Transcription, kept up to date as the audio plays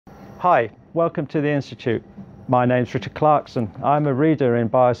Hi, welcome to the Institute. My name's Richard Clarkson. I'm a reader in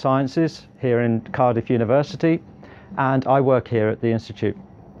biosciences here in Cardiff University, and I work here at the Institute.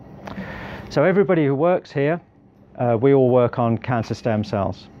 So everybody who works here, we all work on cancer stem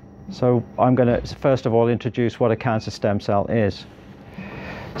cells. So I'm going to first of all introduce what a cancer stem cell is.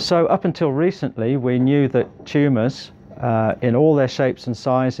 So up until recently, we knew that tumours in all their shapes and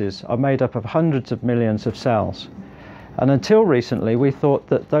sizes are made up of hundreds of millions of cells. And until recently, we thought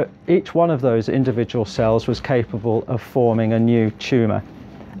that each one of those individual cells was capable of forming a new tumour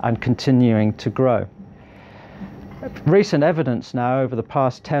and continuing to grow. Recent evidence now over the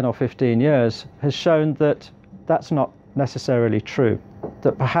past 10 or 15 years has shown that that's not necessarily true,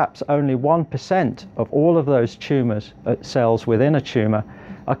 that perhaps only 1% of all of those tumours, cells within a tumour,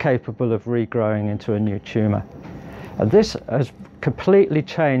 are capable of regrowing into a new tumour. And this has completely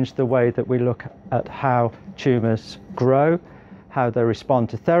changed the way that we look at how tumours grow, how they respond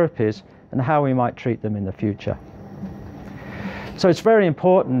to therapies, and how we might treat them in the future. So it's very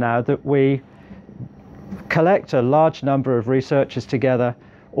important now that we collect a large number of researchers together,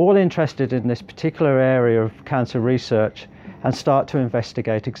 all interested in this particular area of cancer research, and start to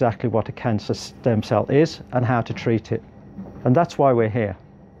investigate exactly what a cancer stem cell is and how to treat it. And that's why we're here.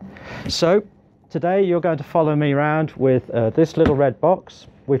 So today you're going to follow me around with this little red box.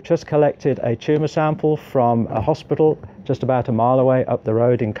 We've just collected a tumour sample from a hospital just about a mile away up the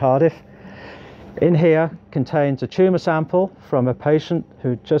road in Cardiff. In here contains a tumour sample from a patient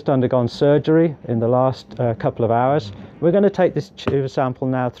who'd just undergone surgery in the last couple of hours. We're going to take this tumour sample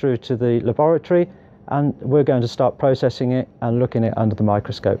now through to the laboratory, and we're going to start processing it and looking at it under the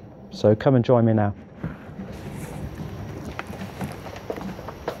microscope. So come and join me now.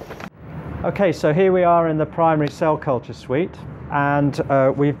 Okay, so here we are in the primary cell culture suite, and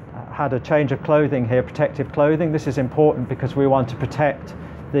we've had a change of clothing here, protective clothing. This is important because we want to protect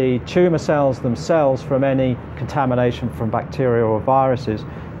the tumour cells themselves from any contamination from bacteria or viruses,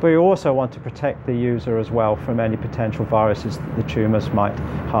 but we also want to protect the user as well from any potential viruses that the tumours might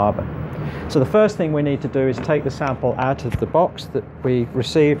harbour. So the first thing we need to do is take the sample out of the box that we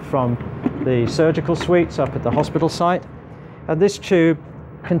received from the surgical suites up at the hospital site, and this tube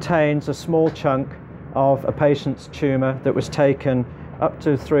contains a small chunk of a patient's tumour that was taken up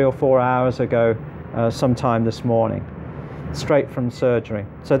to 3 or 4 hours ago, sometime this morning, straight from surgery.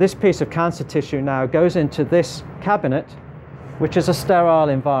 So this piece of cancer tissue now goes into this cabinet, which is a sterile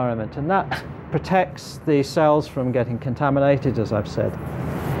environment, and that protects the cells from getting contaminated, as I've said.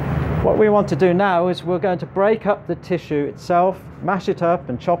 What we want to do now is we're going to break up the tissue itself, mash it up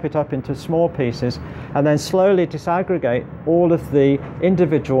and chop it up into small pieces, and then slowly disaggregate all of the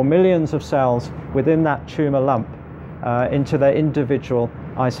individual millions of cells within that tumour lump into their individual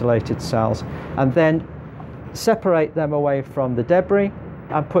isolated cells, and then separate them away from the debris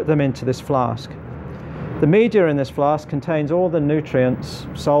and put them into this flask. The media in this flask contains all the nutrients,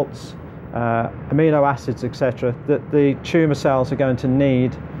 salts, amino acids, etc., that the tumour cells are going to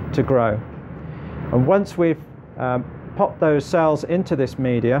need to grow. And once we've popped those cells into this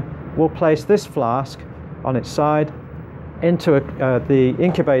media, we'll place this flask on its side into the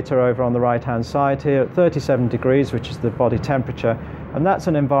incubator over on the right hand side here at 37 degrees, which is the body temperature, and that's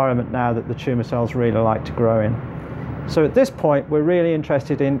an environment now that the tumour cells really like to grow in. So at this point we're really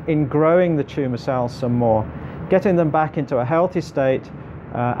interested in growing the tumour cells some more, getting them back into a healthy state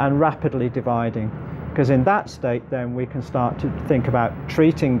and rapidly dividing. Because in that state then we can start to think about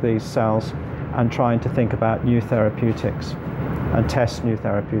treating these cells and trying to think about new therapeutics and test new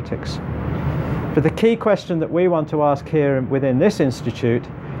therapeutics. But the key question that we want to ask here within this institute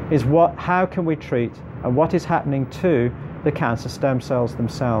is how can we treat and what is happening to the cancer stem cells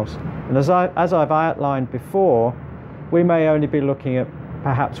themselves. And as I've outlined before, we may only be looking at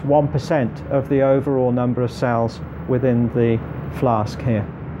perhaps 1% of the overall number of cells within the flask here.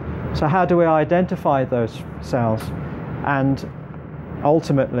 So how do we identify those cells, and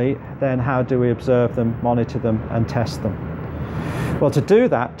ultimately then how do we observe them, monitor them and test them? Well, to do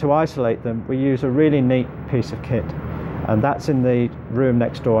that, to isolate them, we use a really neat piece of kit, and that's in the room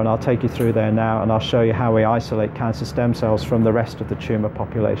next door, and I'll take you through there now and I'll show you how we isolate cancer stem cells from the rest of the tumour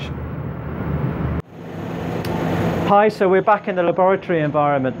population. Hi, so we're back in the laboratory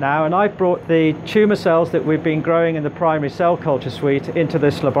environment now, and I've brought the tumour cells that we've been growing in the primary cell culture suite into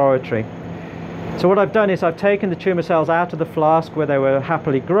this laboratory. So what I've done is I've taken the tumour cells out of the flask where they were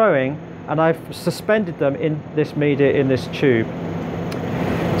happily growing, and I've suspended them in this media in this tube.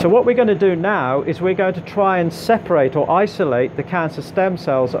 So what we're going to do now is we're going to try and separate or isolate the cancer stem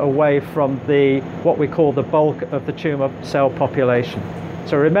cells away from what we call the bulk of the tumour cell population.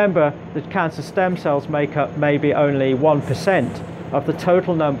 So remember that cancer stem cells make up maybe only 1% of the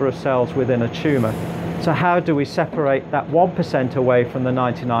total number of cells within a tumour. So how do we separate that 1% away from the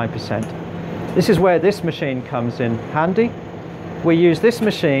 99%? This is where this machine comes in handy. We use this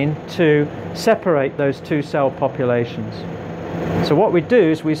machine to separate those two cell populations. So what we do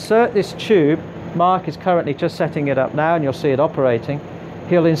is we insert this tube. Mark is currently just setting it up now, and you'll see it operating.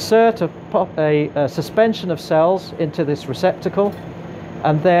 He'll insert a suspension of cells into this receptacle,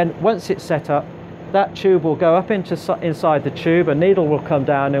 and then once it's set up, that tube will go up inside the tube. A needle will come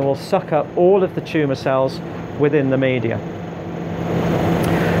down and will suck up all of the tumour cells within the media.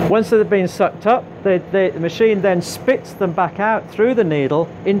 Once they've been sucked up, the machine then spits them back out through the needle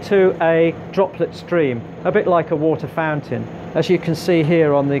into a droplet stream, a bit like a water fountain, as you can see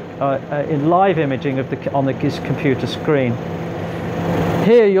here on the in live imaging of on this computer screen.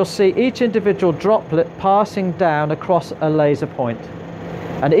 Here you'll see each individual droplet passing down across a laser point.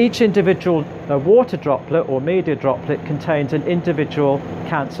 And each individual water droplet or media droplet contains an individual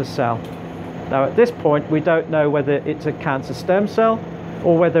cancer cell. Now at this point we don't know whether it's a cancer stem cell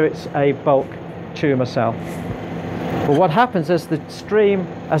or whether it's a bulk tumour cell. But what happens as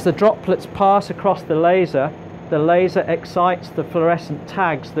the droplets pass across the laser excites the fluorescent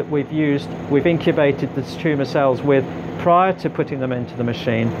tags that we've incubated the tumour cells with prior to putting them into the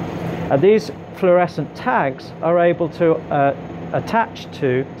machine. And these fluorescent tags are able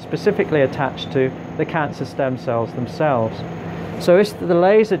to specifically attach to the cancer stem cells themselves. So if the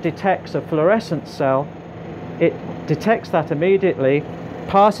laser detects a fluorescent cell, it detects that immediately,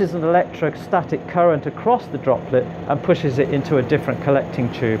 passes an electrostatic current across the droplet and pushes it into a different collecting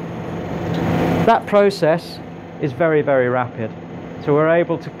tube. That process is very, very rapid. So we're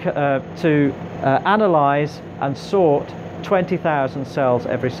able to analyze and sort 20,000 cells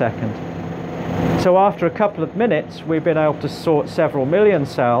every second. So after a couple of minutes, we've been able to sort several million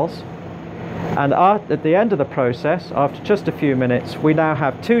cells. And at the end of the process, after just a few minutes, we now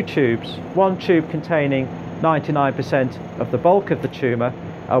have two tubes. One tube containing 99% of the bulk of the tumour,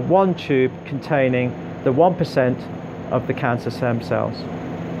 and one tube containing the 1% of the cancer stem cells.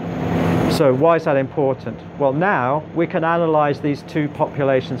 So why is that important? Well, now we can analyse these two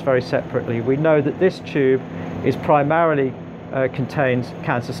populations very separately. We know that this tube is primarily contains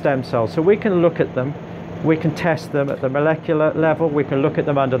cancer stem cells. So we can look at them, we can test them at the molecular level, we can look at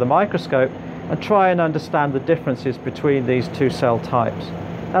them under the microscope and try and understand the differences between these two cell types.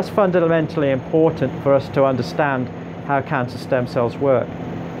 That's fundamentally important for us to understand how cancer stem cells work.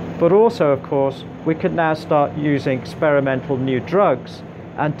 But also, of course, we can now start using experimental new drugs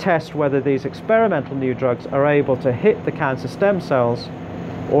and test whether these experimental new drugs are able to hit the cancer stem cells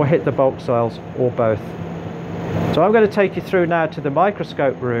or hit the bulk cells or both. So I'm going to take you through now to the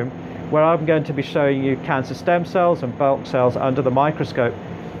microscope room, where I'm going to be showing you cancer stem cells and bulk cells under the microscope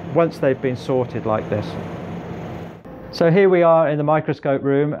once they've been sorted like this. So here we are in the microscope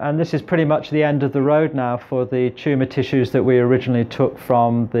room, and this is pretty much the end of the road now for the tumour tissues that we originally took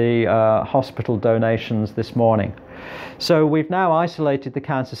from the hospital donations this morning. So we've now isolated the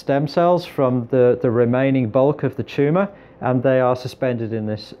cancer stem cells from the remaining bulk of the tumour, and they are suspended in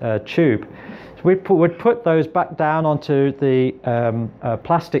this tube. So we'd put those back down onto the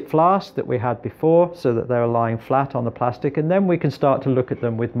plastic flask that we had before, so that they're lying flat on the plastic, and then we can start to look at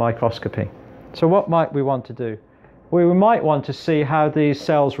them with microscopy. So what might we want to do? We might want to see how these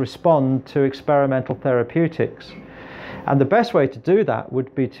cells respond to experimental therapeutics. And the best way to do that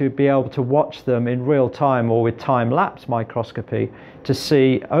would be to be able to watch them in real time or with time-lapse microscopy to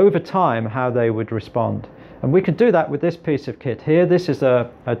see over time how they would respond. And we can do that with this piece of kit here. This is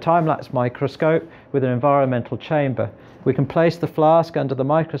a time-lapse microscope with an environmental chamber. We can place the flask under the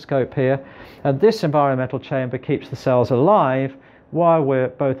microscope here, and this environmental chamber keeps the cells alive while we're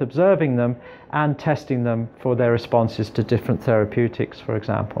both observing them and testing them for their responses to different therapeutics, for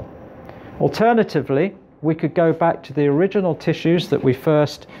example. Alternatively, we could go back to the original tissues that we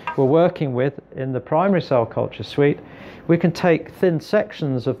first were working with in the primary cell culture suite. We can take thin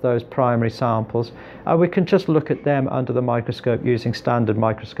sections of those primary samples and we can just look at them under the microscope using standard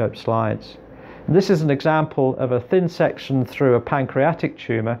microscope slides. And this is an example of a thin section through a pancreatic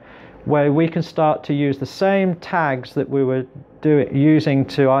tumour, where we can start to use the same tags that we were using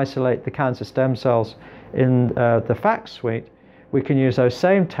to isolate the cancer stem cells in the FACS suite. We can use those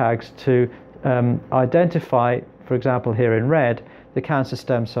same tags to identify, for example here in red, the cancer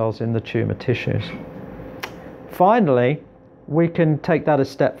stem cells in the tumour tissues. Finally, we can take that a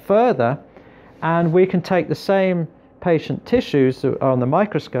step further, and we can take the same patient tissues that are on the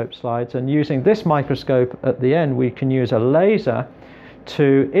microscope slides, and using this microscope at the end, we can use a laser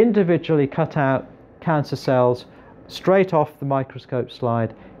to individually cut out cancer cells straight off the microscope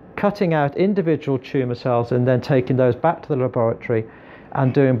slide cutting out individual tumour cells and then taking those back to the laboratory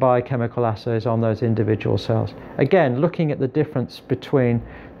and doing biochemical assays on those individual cells. Again, looking at the difference between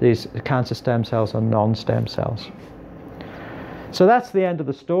these cancer stem cells and non-stem cells. So that's the end of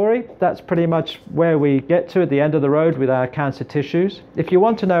the story. That's pretty much where we get to at the end of the road with our cancer tissues. If you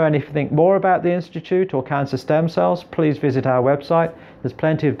want to know anything more about the Institute or cancer stem cells, please visit our website. There's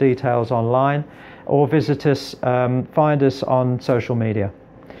plenty of details online, or visit us, find us on social media.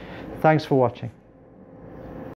 Thanks for watching.